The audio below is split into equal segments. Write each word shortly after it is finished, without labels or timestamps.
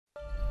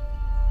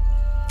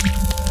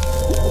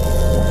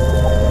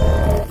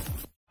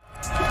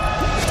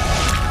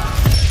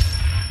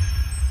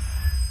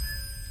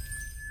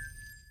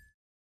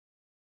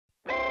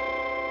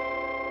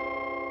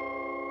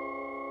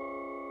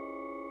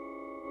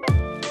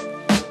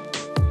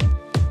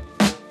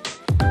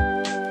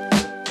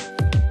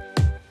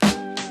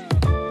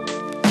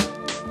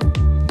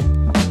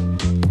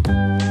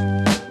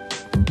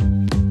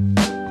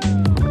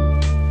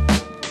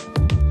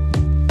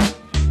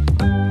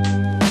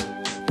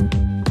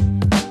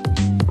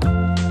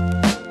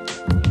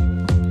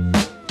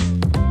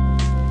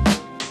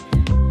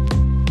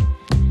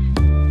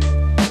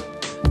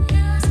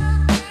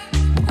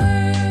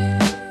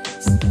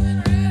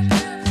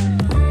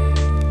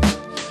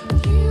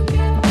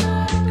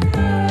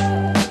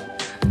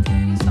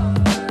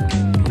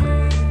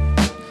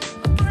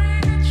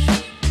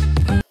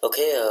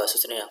សួ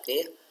ស្តីអ្នកនា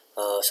ង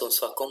សូម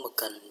ស្វាគមន៍មក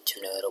កាន់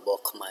channel រប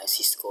ស់ ខ្មែរ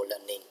Cisco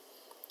Learning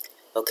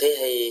អូខេ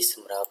ហើយស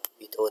ម្រាប់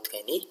វីដេអូថ្ងៃ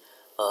នេះ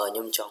ខ្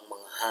ញុំចង់ប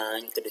ង្ហាញ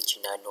ក៏ដូចជា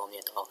ណែនាំអ្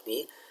នកទាំងអស់គ្នា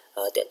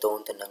ទាក់ទង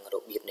ទៅនឹងរ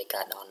បៀបនៃ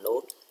ការ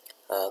download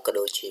ក៏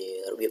ដូចជា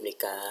របៀបនៃ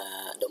ការ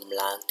ដំ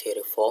ឡើង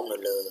Terraform នៅ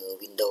លើ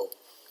Windows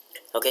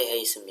អូខេហើ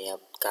យសម្រា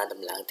ប់ការ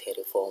ដំឡើង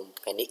Terraform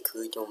ថ្ងៃនេះគឺ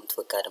ខ្ញុំធ្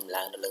វើការដំ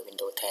ឡើងនៅលើ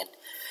Windows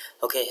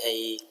 10អូខេហើ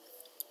យ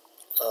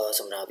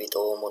សម្រាប់វី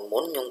ដេអូមុន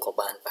ខ្ញុំក៏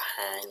បានបង្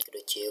ហាញក៏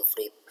ដូចជា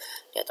flip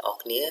អ្នកទាំងអស់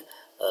គ្នា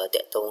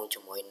តាក់ទងជា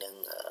មួយនឹង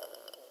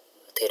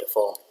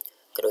Terraform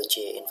ក៏ដូច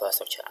ជា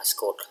infrastructure as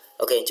code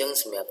អូខេអញ្ចឹង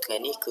សម្រាប់ថ្ងៃ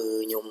នេះគឺ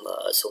ខ្ញុំ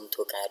សូមធ្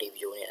វើការ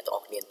review អ្នកទាំងអ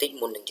ស់គ្នាបន្តិច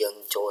មុននឹងយើង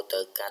ចូលទៅ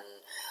កាន់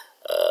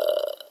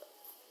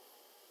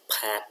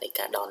part នៃ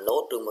ការ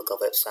download ឬមួយក៏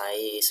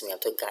website សម្រា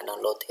ប់ធ្វើការ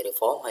download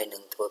Terraform ហើយនឹ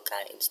ងធ្វើកា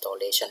រ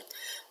installation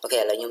អូខេ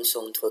ឥឡូវខ្ញុំសូ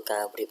មធ្វើកា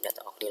រប្រៀបអ្នក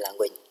ទាំងអស់គ្នាឡើង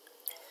វិញ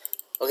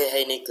អូខេ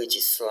ហើយនេះគឺ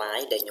ជា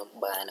slide ដែលខ្ញុំ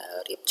បាន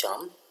រៀបចំ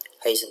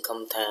ហើយសង្ឃឹម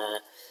ថា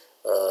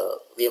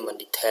វាមិន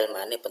detail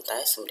មែនទេប៉ុន្តែ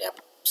សម្រាប់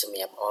ឲ្យ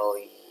អ្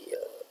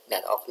ន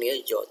កនរគ្នា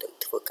យកទៅ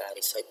ធ្វើការ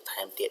research បន្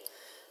ថែមទៀត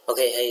អូ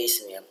ខេហើយស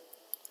ម្រាប់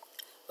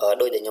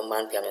ដោយដែលខ្ញុំបា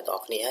នប្រាប់អ្នកនរ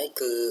គ្នាហើយ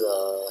គឺ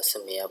ស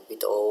ម្រាប់វី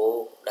ដេអូ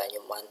ដែលខ្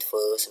ញុំបានធ្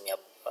វើសម្រា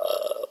ប់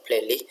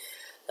playlist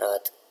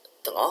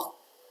ទាំងអស់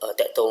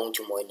តាក់ទង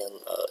ជាមួយនឹង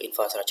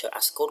infrastructure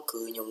as code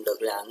គឺខ្ញុំលើក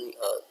ឡើង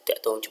តា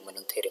ក់ទងជាមួយ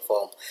នឹង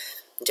Terraform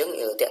អញ្ចឹង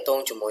តាក់ទង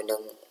ជាមួយនឹ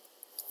ង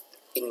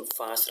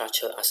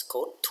infrastructure as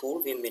code tool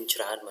វាមានច្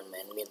រើនមិន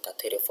មែនមានតែ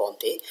Terraform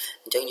ទេ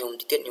អញ្ចឹងខ្ញុំ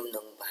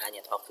នឹងបង្ហាញ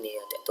អ្នកនរគ្នា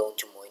តាក់ទង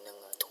ជាមួយនឹង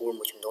tool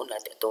មួយចំនួនដែ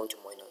លតាក់ទងជា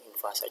មួយនឹង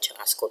infrastructure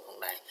as code ផង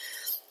ដែរ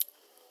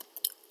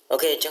អូ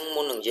ខេអញ្ចឹង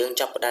មុននឹងយើង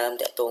ចាប់ផ្ដើម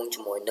តាក់ទង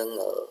ជាមួយនឹង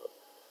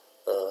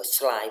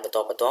slide បន្ត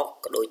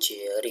ក៏ដូចជា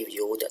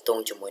review តាក់ទង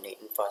ជាមួយនឹង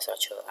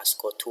infrastructure as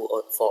code tool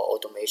for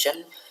automation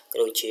ក៏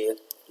ដូចជា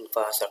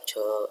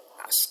infrastructure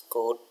as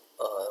code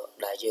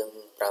ដែលយើង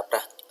ប្រើប្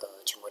រាស់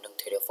ជាមួយនឹង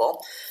Terraform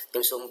ខ្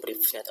ញុំសូម brief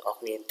អ្នកទាំងអស់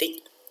គ្នាបន្តិច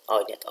ឲ្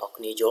យអ្នកទាំងអស់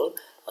គ្នាយល់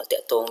តា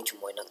ក់ទងជា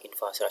មួយនឹង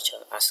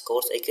infrastructure as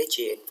code ស្អីគេ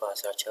ជា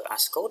infrastructure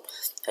as code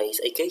ហើយ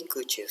ស្អីគេ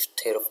គឺជា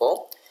Terraform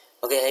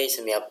អូខេហើយស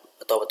ម្រាប់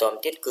បន្ត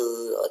ទៀតគឺ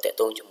តាក់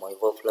ទងជាមួយ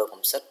workflow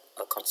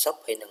concept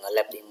ហើយនឹង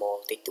lab demo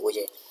តិចតួច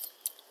ទេ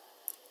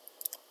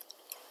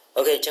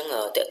អូខេអញ្ចឹង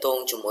តាក់ទង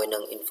ជាមួយនឹ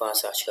ង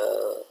infrastructure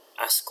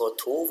as code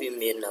tool វា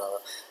មាន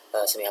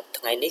សម្រាប់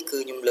ថ្ងៃនេះគឺ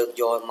ខ្ញុំលើក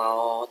យកម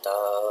កត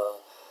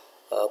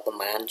ប្រ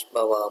មាណ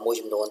មួយ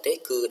ចំនួនទេ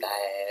គឺដែ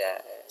ល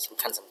សំ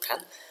ខា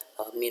ន់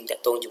មានតា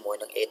ក់ទងជាមួយ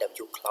នឹង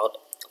AWS Cloud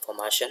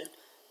Formation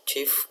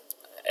Chief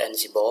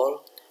Ansible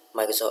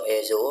Microsoft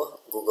Azure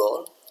Google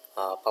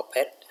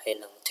Puppet ហើយ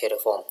និង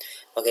Terraform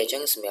អូខេអញ្ចឹ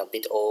ងសម្រាប់វី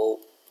ដេអូ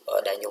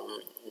ដែលខ្ញុំ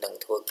នឹង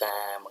ធ្វើកា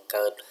របង្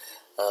កើត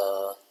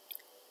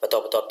បន្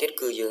តទៀត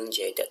គឺយើងនិ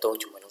យាយតាក់ទង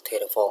ជាមួយនឹង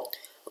Terraform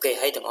អូខេ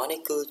ហើយទាំងអស់នេះ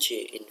គឺជា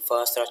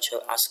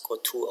infrastructure as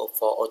code tool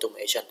for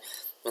automation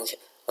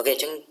អូខេអ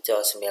ញ្ចឹង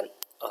សម្រាប់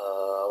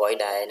អ្វី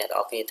ដែលអ្នកន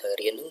រគ្នាត្រូវ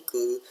រៀនហ្នឹង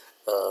គឺ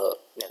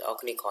អ្នកនរ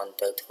គ្នាគ្រាន់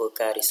តែធ្វើ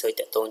ការ research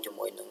តាក់ទងជា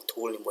មួយនឹង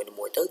tool នីមួ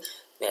យៗទៅ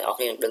អ្នកនរ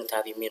គ្នានឹងដឹងថា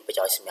វាមានប្រ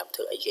យោជន៍សម្រាប់ធ្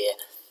វើអីគេ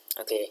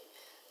អូខេ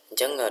អញ្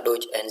ចឹងដូច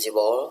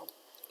Ansible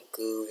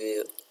គឺវា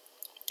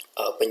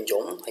ពេញយ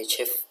មហើយ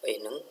Chief អី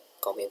ហ្នឹង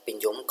ក៏មានពេញ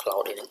យម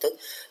cloud អីហ្នឹងទៅ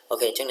អូ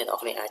ខេអញ្ចឹងអ្នកនរ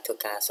គ្នាអាចធ្វើ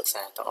ការសិក្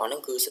សាទាំងអស់ហ្នឹ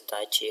ងគឺសុទ្ធតែ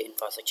ជា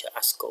infrastructure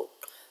as code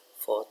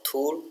for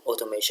tool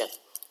automation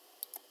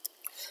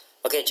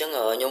អូខេអញ្ចឹង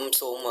ខ្ញុំ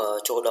សូម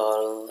ចូលដ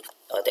ល់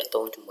តាក់ទ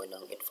ងជាមួយនឹ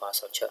ង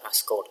infrastructure as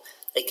code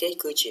អីគេ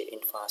គឺជា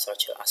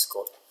infrastructure as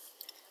code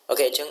អូ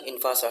ខេអញ្ចឹង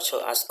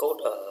infrastructure as code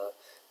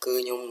គឺ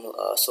ខ្ញុំ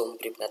សូម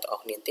ប្រៀបអ្នកទាំងអ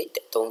ស់គ្នាបន្តិច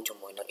តាក់ទងជា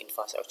មួយនឹង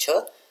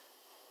infrastructure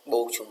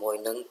បូកជាមួយ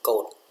នឹង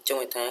code អញ្ចឹង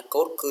មានថា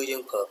code គឺយើ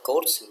ងប្រើ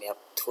code សម្រាប់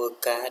ធ្វើ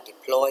ការ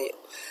deploy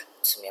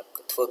សម្រាប់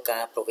ធ្វើកា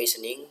រ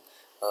provisioning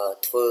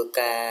ធ្វើ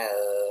ការ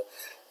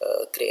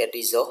create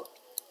resource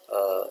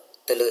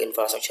ទៅលើ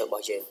infrastructure រប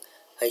ស់យើង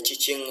ហើយជា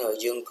ជាង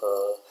យើងប្រើ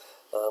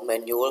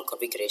manual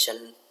configuration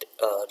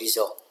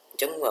resource អ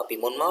ញ្ចឹងពី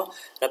មុនមក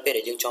ដល់ពេល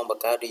ដែលយើងចង់ប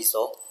ង្កើត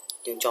resource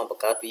យើងចង់ប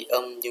ង្កើត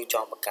VM យើងច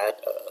ង់បង្កើត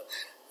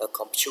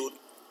compute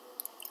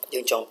យើ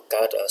ងចង់បង្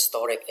កើត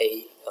storage អី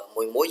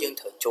មួយយើង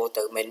ត្រូវចូល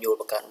ទៅ manual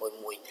បង្កើត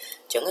មួយ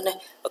អញ្ចឹងណា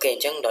អូខេអ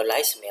ញ្ចឹងដល់ឡែ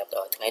កសម្រាប់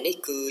ថ្ងៃនេះ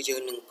គឺយើ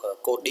ងនឹងប្រើ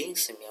coding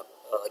សម្រាប់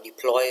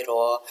deploy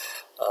រាល់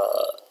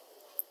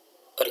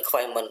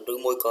requirement ឬ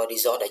មួយក៏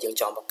resource ដែលយើង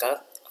ចង់បង្កើត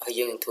ហើយ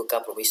យើងនឹងធ្វើកា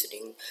រ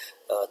provisioning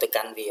ទៅ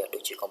កាន់វាដូ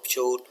ចជា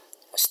compute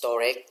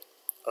storage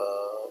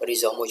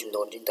resource មួយចំ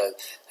នួនចឹងទៅ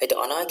ហើយទាំង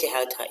អស់ហ្នឹងគេ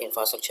ហៅថា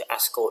infrastructure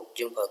as code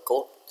យើងប្រើ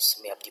code ស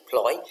ម្រាប់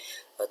deploy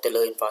ទៅ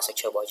លើ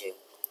infrastructure របស់យើង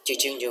ជា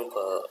ជាងយើងប្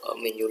រើ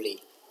manually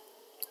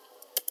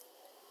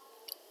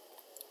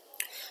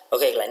អូ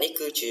ខេកន្លែងនេះ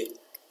គឺជា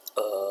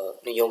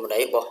និយមន័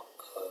យរបស់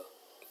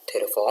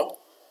Terraform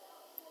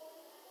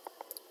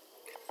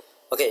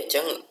អូខេអញ្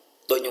ចឹង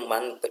ដូចខ្ញុំបា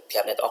នប្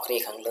រាប់អ្នកទាំងអស់គ្នា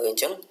ខាងលើអ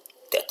ញ្ចឹង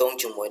តាក់ទង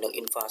ជាមួយនឹង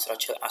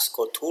infrastructure as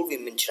code tool វា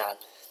មានច្រើន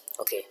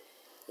អូខេ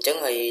អញ្ចឹង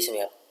ហើយសម្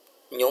រាប់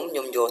ខ្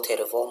ញុំយក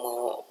Terraform មក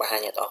បង្ហាញ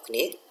អ្នកទាំងអស់គ្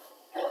នា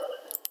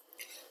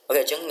អូ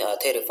ខេអញ្ចឹង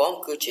Terraform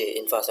គឺជា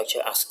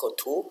infrastructure as code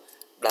tool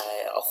ដែល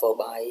offer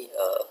by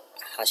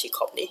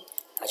HashiCorp នេះ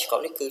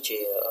គឺជា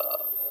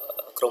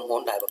ក្រុមហ៊ុ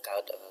នដែលបង្កើ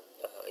ត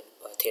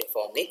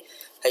Terraform នេះ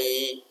ហើយ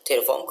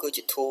Terraform គឺ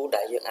ជា tool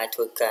ដែលយើងអាចធ្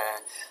វើការ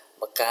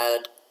បង្កើត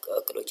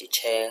ក៏ដូចជា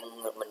change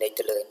manage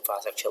ទៅលើ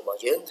infrastructure របស់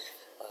យើង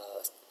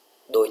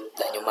ដោយ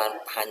តែខ្ញុំបាន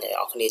បង្ហាញឲ្យអ្ន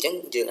កនរគ្នាអញ្ចឹង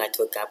យើងអាច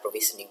ធ្វើការ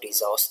provisioning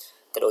resource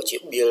ក៏ដូចជា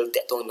build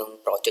តាក់ទងនឹង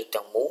project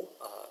ទាំងមូល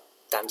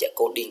តាមរយៈ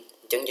coding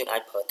អញ្ចឹងយើងអា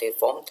ចប្រើ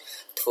Terraform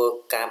ធ្វើ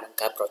ការបង្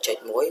កើត project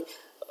មួយ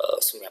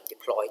សម្រាប់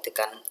deploy ទៅ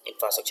កាន់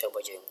infrastructure រប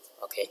ស់យើង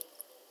អូខេ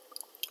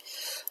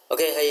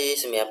ហើយ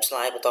សម្រាប់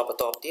slide បន្ត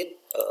ទៀត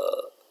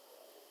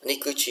នេះ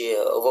គឺជា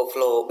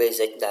workflow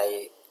basic ដែល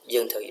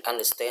យើងត្រូវ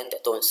understand តា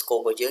ក់ទង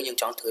scope របស់យើង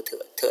ចង់ធ្វើ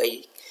អី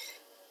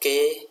គេ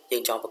យើ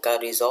ងចង់បង្កើត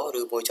resource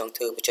ឬមួយចង់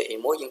ធ្វើ project អី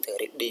មួយយើងត្រូវ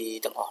ready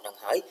ទាំងអស់ហ្នឹង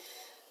ហើយ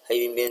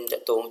វាមានតា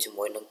ក់ទងជា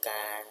មួយនឹង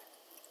ការ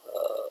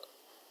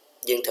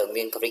យើងត្រូវ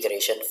មាន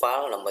configuration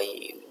file ដើម្បី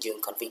យើង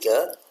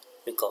configure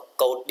ឬក៏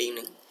coding ហ្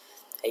នឹង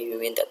ហើយវា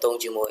មានតាក់ទង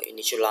ជាមួយ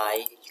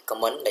initialize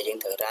command ដែលយើង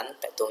ត្រូវ run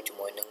តាក់ទងជា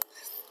មួយនឹង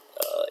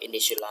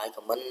initialize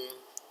command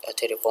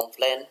Terraform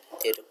plan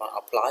Terraform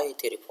apply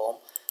Terraform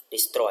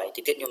destroy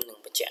ទីទៀតខ្ញុំនឹង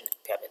បញ្ជាក់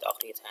ប្រាប់អ្នកនរ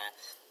គ្នាថា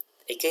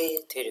អីគេ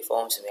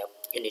Terraform សម្រាប់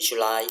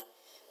initialize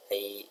ហើ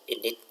យ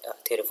init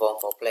Terraform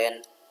for plan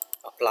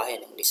apply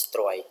និង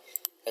destroy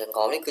ហើយទាំងអ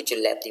ស់នេះគឺជា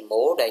lab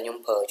demo ដែលខ្ញុំ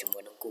ប្រើជាមួ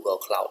យនឹង Google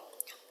Cloud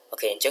អូ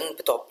ខេអញ្ចឹងប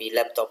ន្ទាប់ពី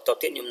lab បន្ត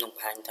ទៀតខ្ញុំនឹងប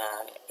ង្ហាញថា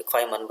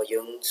requirement របស់យើ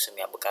ងសម្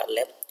រាប់បង្កើត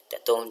lab តា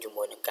ក់ទងជា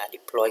មួយនឹងការ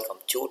deploy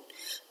compute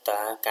តើ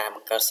ការប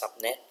ង្កើត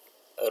subnet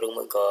ឬ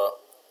មួយក៏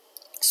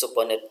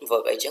super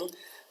network អីចឹង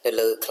ទៅ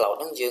លើ cloud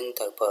ហ្នឹងយើង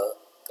ត្រូវប្រើ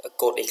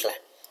code អីខ្លះ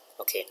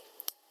អូខេ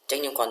អញ្ចឹង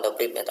ខ្ញុំគ្រាន់តែ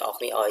brief អ្នកនរ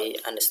គ្នាឲ្យ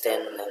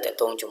understand តាក់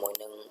ទងជាមួយ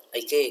នឹង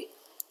អីគេ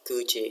គឺ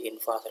ជា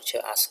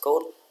infrastructure as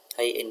code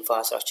ហើយ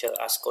infrastructure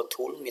as code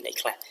tool មានអី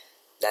ខ្លះ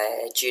ដែល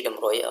ជាត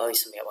ម្រុយឲ្យ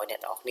សម្រាប់ឲ្យអ្នក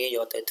នរគ្នាយ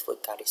កទៅធ្វើ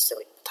ការ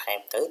research បន្ថែម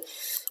ទៅ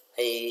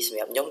ហើយសម្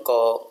រាប់ខ្ញុំ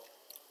ក៏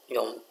ខ្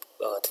ញុំ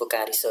ធ្វើកា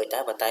រ research ដែ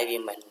រប៉ុន្តែវា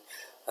មិន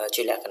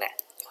ជាលក្ខណៈ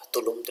ទូ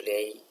លំទូលា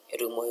យ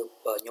ឬមួយ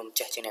ខ្ញុំ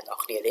ចេះជាងអ្នកនរ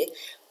គ្នាទេ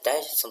តែ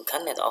សំខា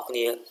ន់អ្នកនរគ្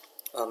នា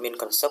មាន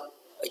concept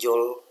យ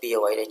ល់ពី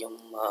អ្វីដែលខ្ញុំ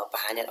ប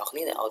ង្ហាញអ្នកនរគ្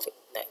នាឲ្យ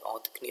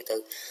គ្នាទៅ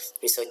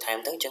research ថែម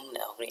ទៅអញ្ចឹង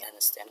អ្នកនរគ្នា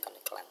understand កាន់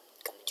តែខ្លាំង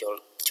កាន់តែយល់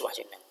ច្បាស់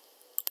ជាងហ្នឹង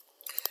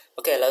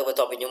អូខេឥឡូវបន្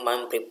ទាប់ពីខ្ញុំបាន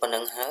ប្រៀបប៉ុណ្្នឹ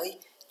ងហើយ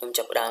ខ្ញុំ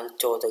ចាប់ផ្ដើម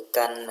ចូលទៅ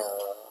កាន់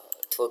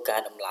ធ្វើការ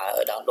ដំឡើង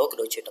download ក៏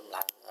ដូចជាដំ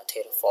ឡើង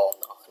Terraform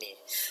អ្នកនរគ្នា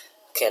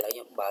អូខេឥឡូវខ្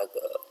ញុំបើក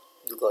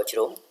Google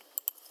Chrome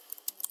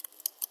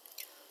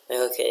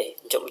អូខេ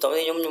ចុះបន្ទាប់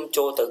នេះខ្ញុំ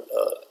ចូលទៅ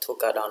ធ្វើ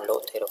ការ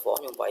download Terraform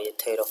ខ្ញុំវាយ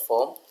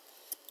Terraform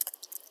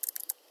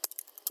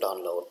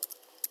download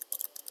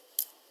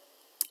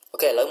អូ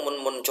ខេឥឡូវ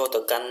មុនចូលទៅ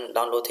កាន់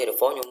download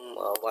Terraform ខ្ញុំ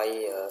វាយ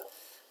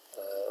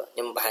ខ្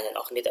ញុំបង្ហាញអ្នកន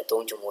រគ្នាតាក់ទ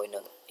ងជាមួយនឹ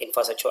ង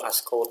infrastructure as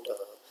code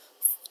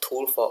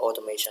tool for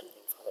automation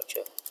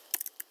infrastructure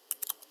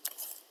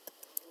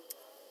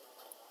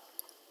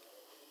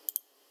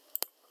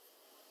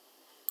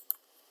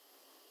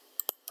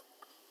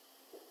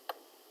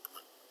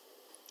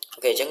អូ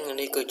ខេអញ្ចឹង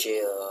នេះគឺជា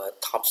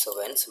top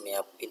 7សម្រា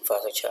ប់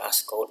infrastructure as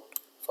code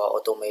for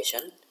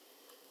automation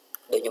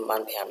ដូចខ្ញុំបា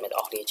នប្រាប់អ្នកន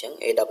រគ្នាអញ្ចឹង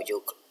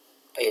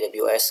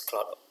AWS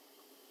Cloud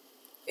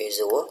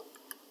Azure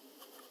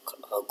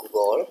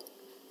Google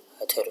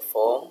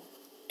Terraform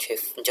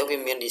Chef អញ្ចឹងវា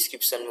មាន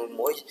description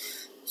មួយ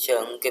ចឹ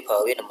ងគេប្រើ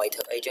វាដើម្បីធ្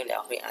វើអីចឹងអ្នក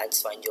នរគ្នាអាច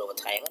ស្វែងយល់ប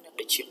ន្ថែមណា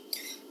ដូច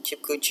chip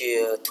គឺជា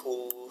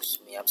tool ស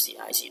ម្រាប់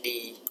CI/CD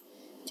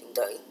អញ្ចឹង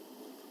ទៅ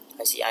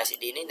ហើយ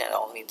CI/CD នេះអ្នកន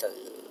រគ្នាត្រូវ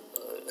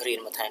រៀន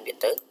បន្ថែមទៀត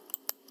ទៅ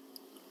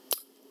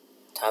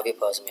ថាវា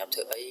ប្រើសម្រាប់ធ្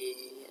វើអី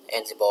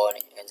Ansible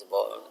នេះ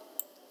Ansible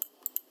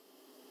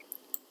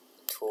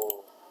tool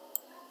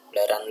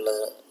ដែល run លើ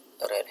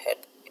Red Hat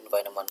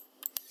environment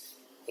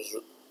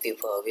វា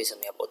ប្រើវាស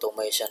ម្រាប់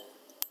automation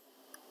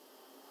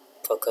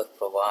focus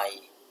provide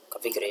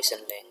configuration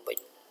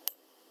language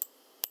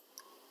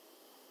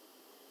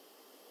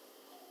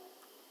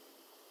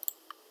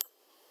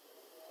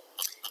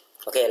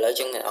អូខេឥឡូវ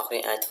ចឹងអ្នកនរគ្នា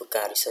អាចធ្វើ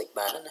ការ research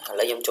បានណាឥ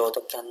ឡូវខ្ញុំចូល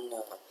ទៅកាន់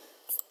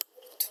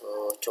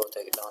ចូល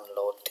ទៅ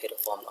download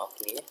Terraform អ្នកនរ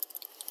គ្នា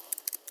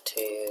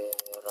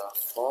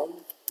Terraform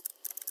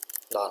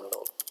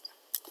download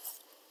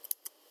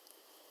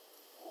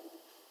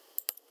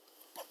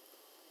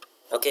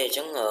អូខេអញ្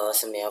ចឹង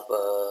សម្រាប់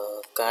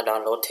ការ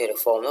download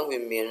Terraform ហ្នឹងវា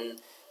មាន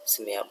ស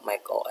ម្រាប់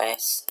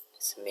macOS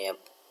សម្រា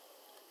ប់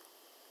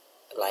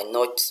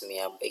Linux សម្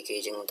រាប់អីគេ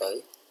អញ្ចឹងទៅ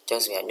អញ្ចឹង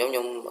សម្រាប់ខ្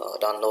ញុំ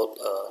download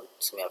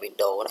សម្រាប់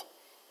Windows ណា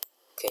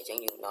អូខេអញ្ចឹង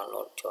យើង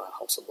download ចូល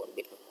 64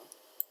 bit មក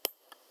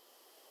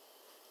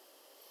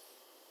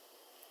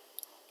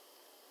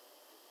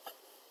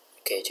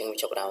អូខេអញ្ចឹង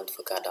ចាប់ផ្ដើមធ្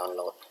វើការ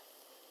download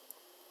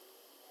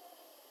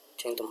អ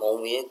ញ្ចឹងទំហំ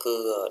វាគឺ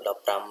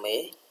15 មេ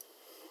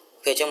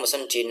អូខេអញ្ចឹងម៉ាស៊ី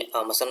ន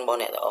របស់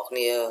អ្នកទាំងអស់គ្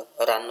នា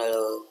run នៅ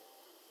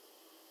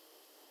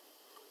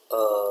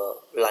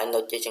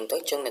Linux អញ្ចឹងទៅ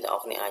អញ្ចឹងអ្នកទាំងអ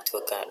ស់គ្នាអាចធ្វើ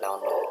ការ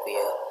download វា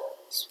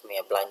សម្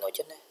រាប់ Linux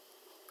ចឹងណា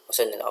បើ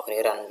សិនអ្នកទាំងអស់គ្នា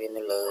run វា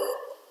នៅលើ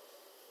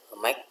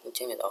Mac អញ្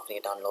ចឹងអ្នកទាំងអស់គ្នា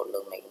download លើ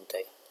Mac ហ្នឹង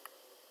ទៅ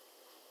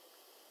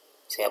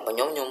សម្រាប់ខ្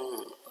ញុំ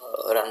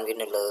run វា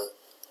នៅលើ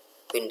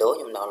Windows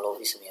ខ្ញុំ download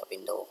វាសម្រាប់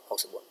Windows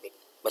 64 bit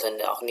បើសិន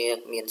អ្នកទាំងអស់គ្នា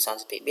មាន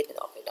32 bit អ្នក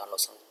ទាំងអស់គ្នា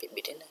download 32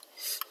 bit ទេណា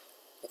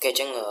អូខេអញ្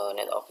ចឹង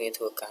អ្នកទាំងអស់គ្នា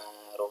ធ្វើការ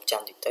រង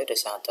ចាំតិចទៅដោយ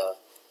សារតែ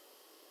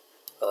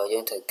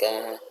dương thử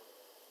ca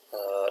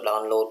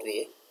download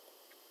về.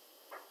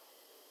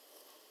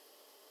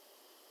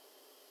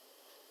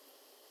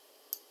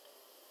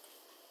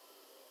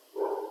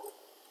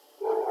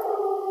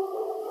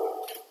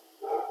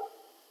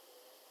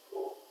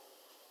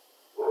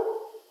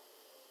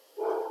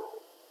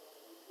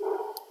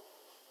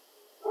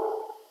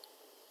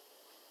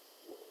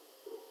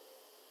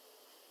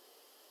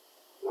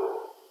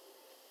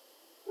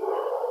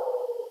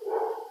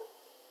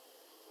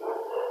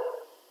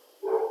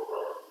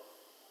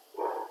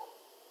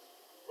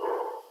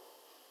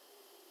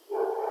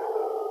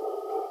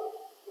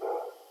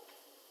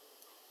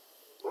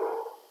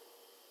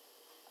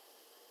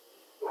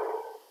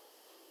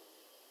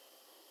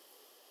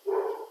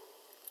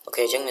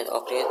 Ok chẳng nên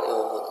update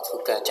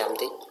thuộc cả trăm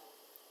tích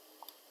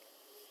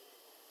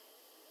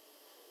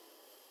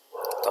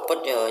tập bất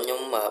giờ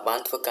nhưng mà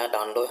bán thuộc cả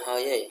download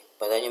hơi ấy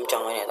và đây nhưng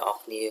trong cái này nó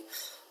đi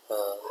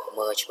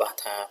merge bà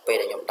thà bây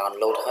giờ nhầm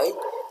download hơi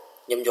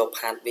nhưng dọc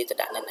hạt biết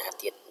đã là nạt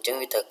tiệt chẳng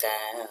vì thời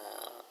ca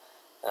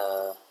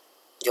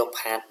dọc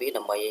hạt biết là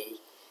mấy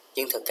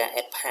nhưng thời ca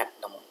add hạt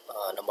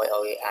là mấy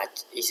ơi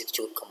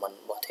execute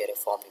comment bỏ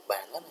Terraform được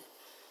bán đó này.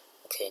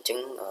 Ok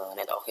chứng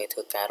này đó khi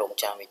thời ca rộng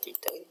trang về tí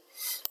tới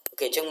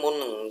ok chứng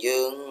muốn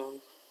dương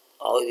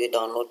ôi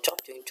download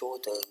chop chương chua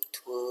từ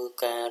thua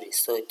ca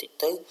research tí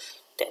tới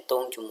tại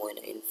tôn cho mùi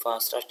là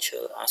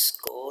infrastructure as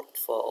code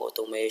for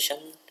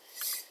automation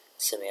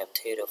sẽ mẹp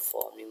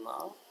Terraform đi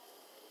máu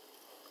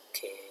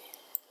ok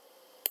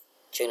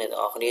chương này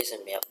đó khi sẽ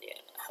mẹp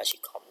nè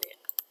hashicom nè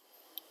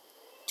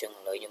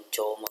chương lợi dụng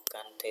cho một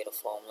căn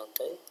Terraform lên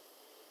tới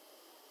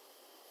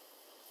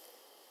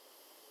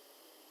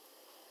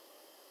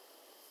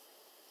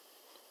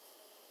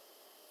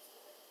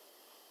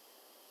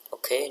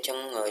ok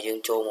chương dương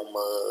cho một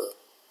mờ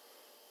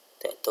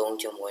tại tôn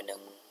cho mùi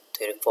nâng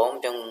Terraform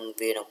trong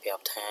viên đồng bẹp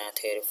tha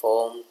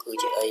Terraform cứ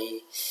chỉ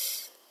ấy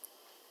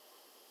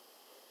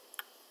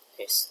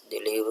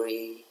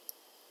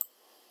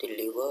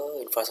deliver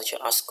infrastructure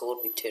as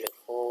code with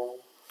Terraform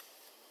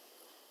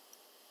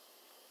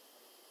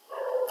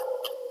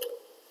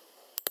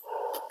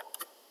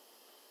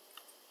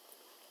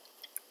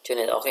cho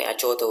nên đó khi ai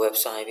cho từ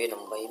website với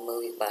đồng mấy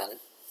mới bán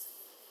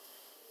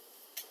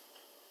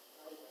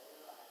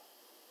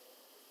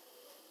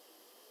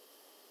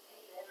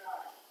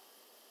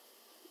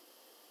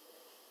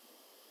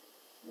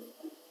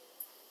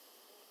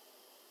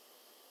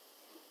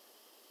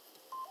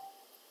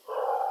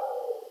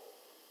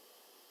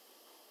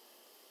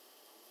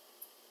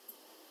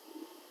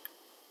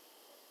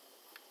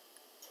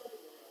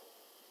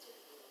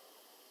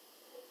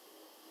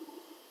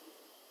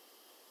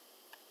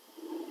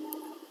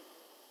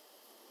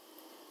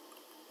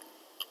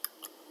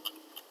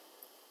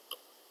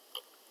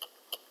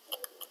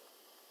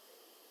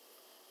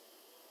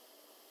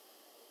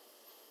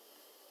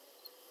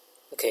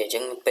ok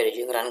chẳng bây giờ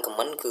dương run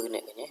comment cứ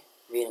này nhé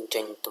viên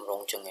trên tầm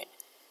rộng chẳng này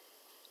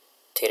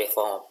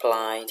Terraform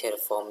apply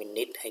Terraform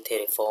init hay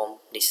Terraform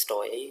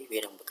destroy ấy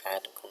viên đồng bậc hạt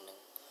công năng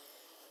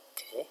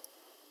ok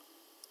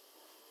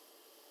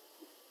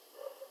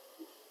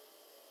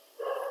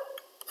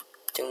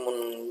chẳng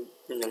muốn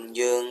nâng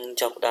dương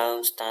chọc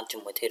down start cho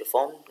mỗi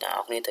Terraform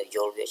nào nên thời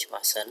vô việc mà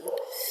sẵn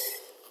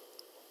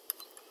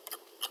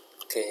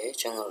ok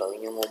chẳng là lợi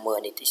như một mơ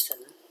này tí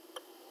sẵn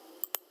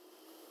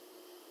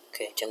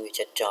ok chẳng bị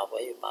chết job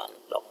ấy bạn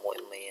đọc mỗi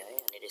mì ấy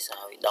này để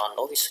sao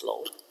download với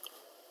slow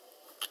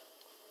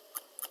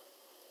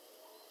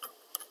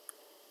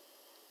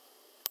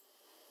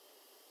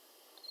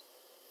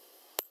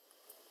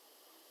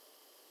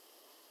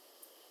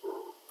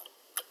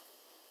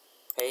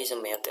hay sẽ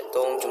mẹ tại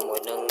tôn cho mỗi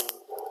nâng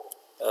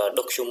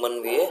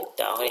document viết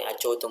tạo hay ai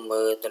cho tôi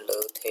mơ từ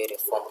lựa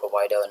Terraform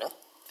provider nữa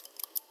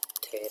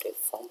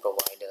Terraform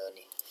provider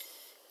này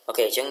ok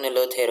chẳng nên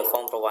lựa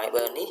Terraform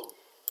provider này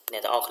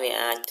này tạo khi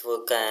ai thưa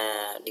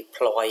cả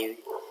deploy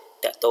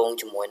tại tôn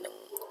cho mỗi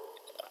nâng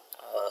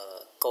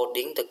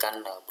coding từ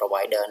căn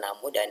provider nào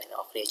mỗi đây này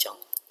tạo khi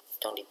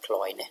trong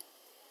deploy này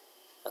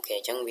ok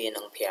chẳng viên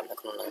nâng phèm nó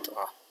không nâng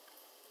thôi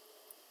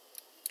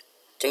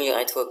chẳng như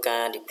ai thưa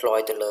cả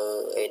deploy từ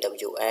lựa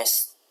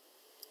AWS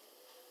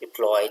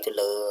deploy từ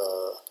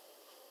lựa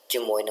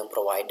chương môi nâng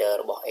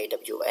provider bỏ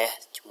AWS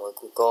chương môi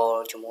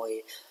Google chương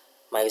môi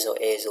Microsoft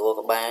Azure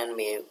các bạn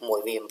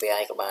môi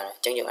VMware các bạn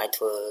chẳng những ai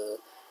thừa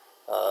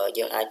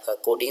những ai thừa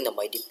coding là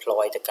mấy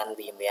deploy từ căn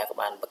VMware các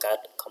bạn và các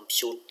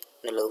compute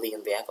nên lựa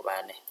VMware các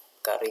bạn này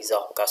các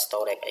resort các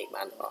storage ấy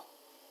bạn đó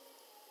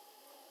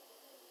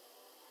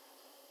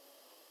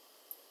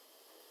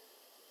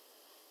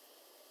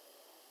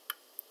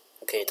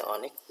ok đó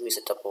này cứ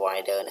sẽ tập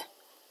provider này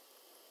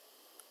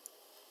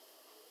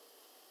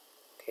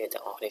ok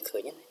đó đây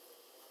khởi nhất này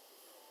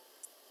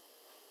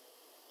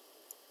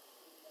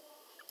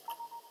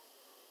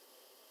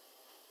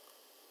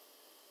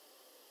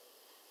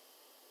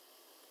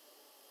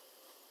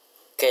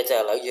ok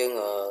giờ lấy dương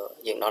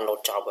dương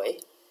download job ấy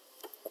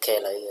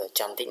ok lấy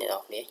trăm tích này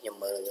đâu nhé nhưng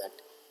mà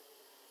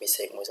mình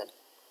sẽ mua sẵn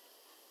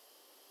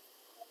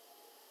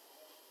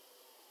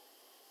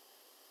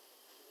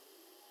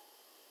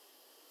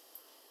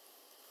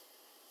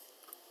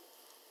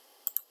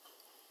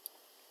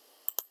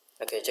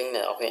ចឹងអ្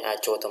នកនរគ្នាអាច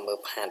ចូលទៅមើល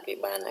ផាតវា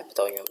បានហើយបន្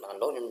តខ្ញុំ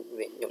download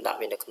ខ្ញុំដាក់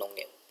វានៅក្នុង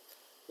នេះ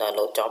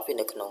download ចប់វា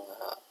នៅក្នុង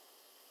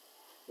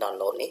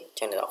download នេះ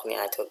ចឹងអ្នកនរគ្នា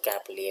អាចធ្វើការ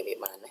ពលាវា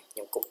បានណាខ្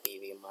ញុំ copy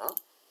វាមក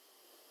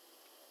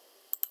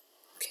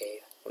អូខេ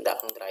ខ្ញុំដាក់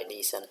ក្នុង drive D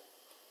សិន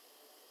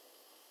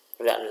ខ្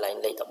ញុំដាក់ line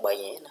លេខ 13 ឯ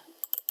ណា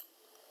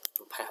ខ្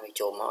ញុំផាសវា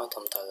ចូលមកឲ្យ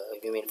ធំទៅ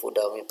វាមាន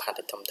folder មានផាត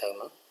ទៅធំទៅ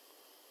មក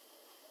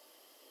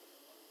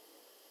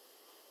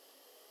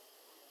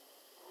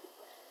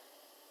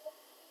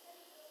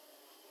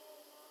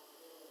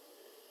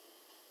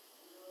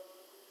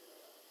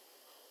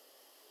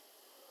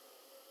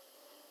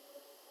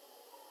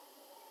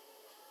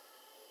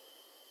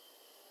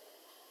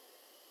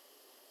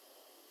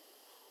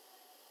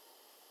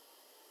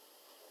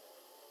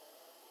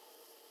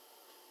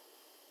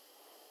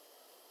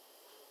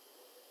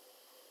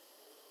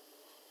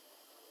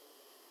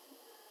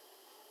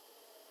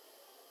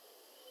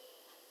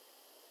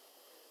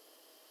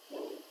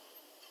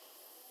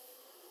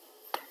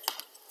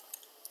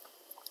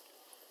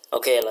អូ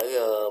ខេឥឡូវ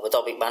បន្ទា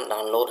ប់ពីបាន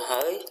download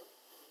ហើយ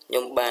ខ្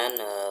ញុំបាន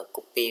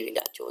copy វា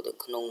ដាក់ចូលទៅ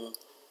ក្នុង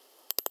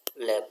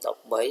lab 13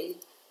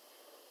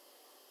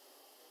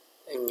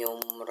ខ្ញុំ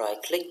right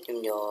click ខ្ញុំ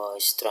យក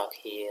extract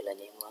here ឡើង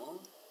នេះមក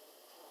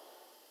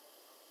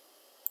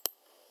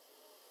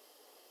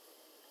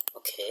អូ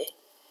ខេ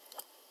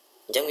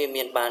អញ្ចឹងវា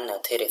មានបាន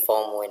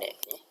Terraform មួយនេះ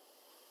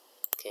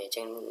អូខេអញ្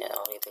ចឹងអ្នកន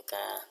រគ្នាធ្វើ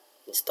ការ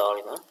install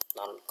វាមក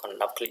ដល់គាត់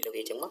 10 click លើ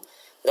វាអញ្ចឹងមក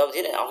ដល់ទៀ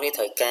តអ្នកនរគ្នា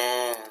ត្រូវការ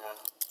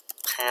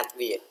path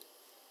វា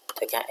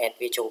ត្រូវការ add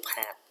វាចូល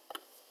path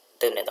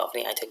ទៅអ្នកនរគ្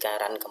នាអាចធ្វើការ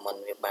run command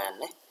វាបាន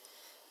ណា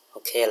អូ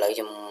ខេឥឡូវខ្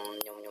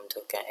ញុំធ្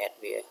វើការ add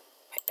វា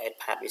add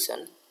path វាសិន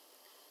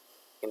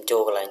ខ្ញុំចូ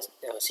លកន្លែង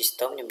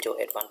system ខ្ញុំចូល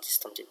advanced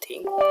system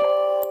setting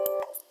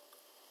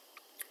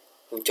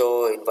ខ្ញុំចូល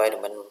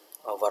environment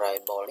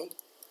variable នេះ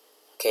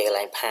អូខេកន្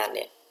លែង path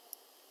នេះ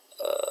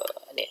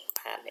នេះ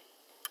path នេះ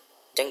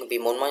អញ្ចឹងពី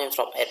មុនមកខ្ញុំធ្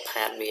លាប់ add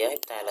path វាហើយ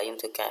តែឥឡូវខ្ញុំ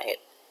ធ្វើការ add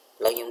ឥ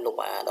ឡូវខ្ញុំលុប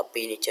អា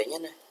 12 នេះចេញ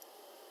ណា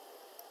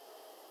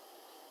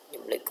ខ្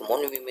ញុំលេខកុំមុន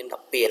វាមាន 12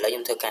 ឥឡូវខ្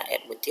ញុំធ្វើការ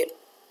add មួយទៀត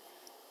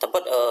តែពិ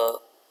ត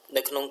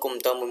នៅក្នុង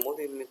computer មួយ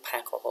វាមាន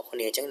path ខុសៗគ្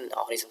នាអញ្ចឹងអ្នកន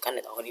រគ្នាសំខាន់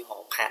អ្នកនរគ្នារក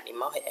path នេះ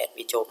មកហើយ add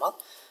វាចូលមក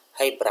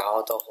ហើយ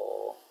browse ទៅ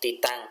ទី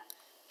តាំង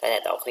តែអ្ន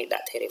កនរគ្នាដា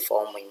ក់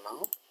Terraform វិញមក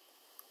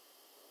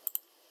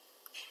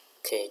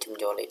អូខេខ្ញុំ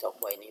យកលេខ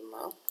 13 នេះម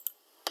ក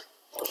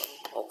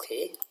អូខេ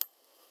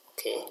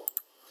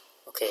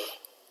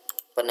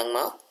ប៉ុណ្ណឹងម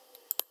ក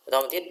ប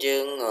ន្តទៀតយើ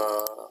ង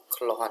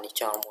close អានេះ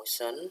ចោលមួយ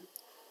សិន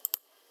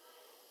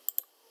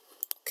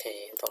អូខេ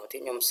បន្តទៀត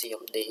ខ្ញុំ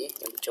cmd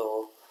ខ្ញុំចូល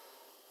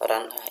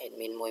run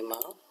admin មួយម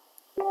ក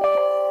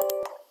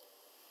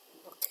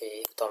អូខេ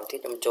បន្តទៀត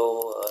ខ្ញុំចូល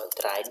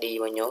drive D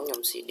មកខ្ញុំ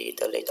cd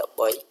ទៅលេខ 13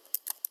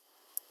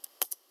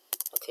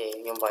អូខេ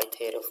ខ្ញុំវាយ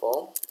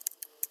Terraform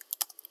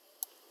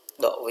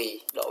ដក v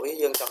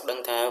យើងចង់ដឹង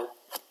ថា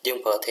យើង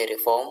ប្រើ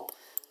Terraform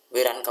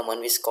វា run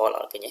command វាស្គាល់អ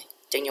ត់ឃើញទេអ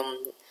ញ្ចឹង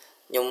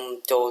ខ្ញុំ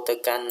ចូលទៅ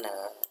កាន់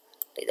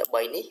លេខ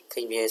 13 នេះឃើ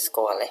ញវាស្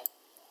គាល់ទេ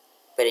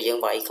ពេលដែលយើង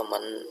វាយ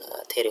command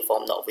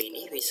Terraform ដក v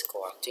នេះវាស្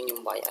គាល់អញ្ចឹងខ្ញុំ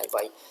វា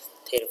យ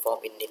Terraform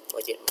init មួ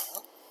យទៀតមក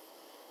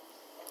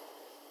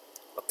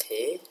អូ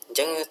ខេអញ្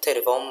ចឹង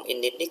Terraform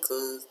init នេះគឺ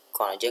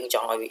គាត់យើងច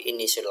ង់ឲ្យវា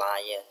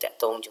initialize តាក់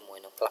ទងជាមួយ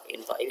នឹង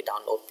plugin វា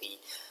download ពី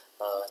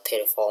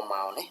Terraform ម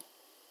កណា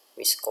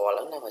វាស្គាល់ហ្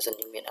នឹងណាបើសិន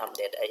ជាមាន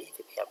update អី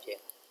វាប្រាប់យើ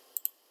ង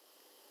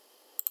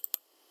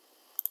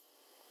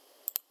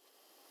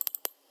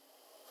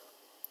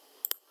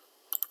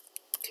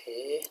អូខេ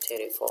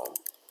Terraform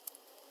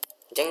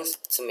អញ្ចឹង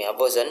សម្រាប់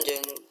version យើ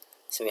ង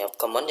សម្រាប់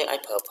command យើងអាច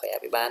ប្រើប្រាស់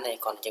វាបានហើយ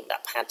គ្រាន់តែយើងដា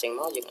ក់ path ចឹង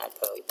មកយើងអាច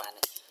ប្រើវាបាន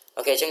ហើយ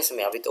អូខេអញ្ចឹងសម្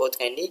រាប់វីដេអូ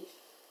ថ្ងៃនេះ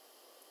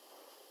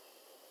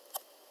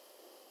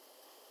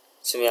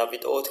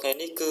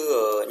គឺ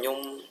ខ្ញុំ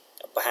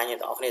បង្ហាញដល់អ្នក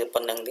នរគ្នា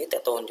ប៉ុណ្្នឹងទេតើ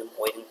តើជា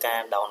មួយនឹងការ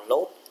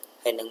download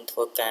ហើយនឹងធ្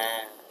វើការ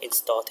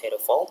install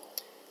Terraform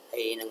ហើ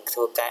យនឹងធ្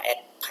វើការ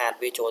add path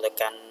វាចូលទៅ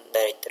កាន់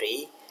directory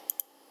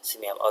ស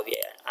ម្រាប់ឲ្យវា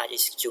អាច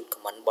execute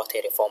command របស់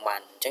Terraform បា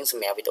នអញ្ចឹងស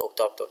ម្រាប់វីដេអូត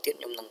ទៅទៀត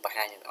ខ្ញុំនឹងបង្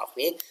ហាញដល់អ្នកនរគ្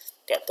នា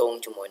តើតើ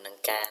ជាមួយនឹង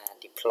ការ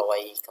deploy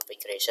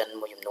configuration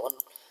មួយចំនួន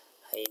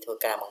ហើយធ្វើ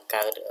ការបង្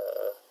កើត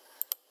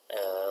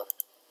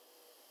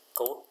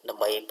code ដើ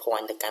ម្បី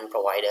point ទៅកាន់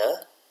provider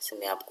ស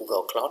ម្រាប់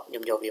Google Cloud ខ្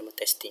ញុំយកវាមក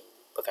testing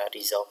បង្កើត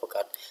result បង្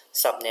កើត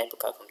subnet ប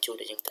ង្កើត compute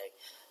អញ្ចឹងទៅ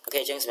អូខេ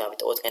អញ្ចឹងសម្រាប់វី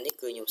ដេអូថ្ងៃនេះ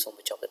គឺខ្ញុំសូមប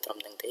ញ្ចប់តែត្រឹម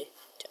ហ្នឹងទេ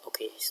ចាអូ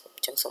ខេអ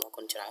ញ្ចឹងសូមអរ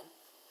គុណច្រើន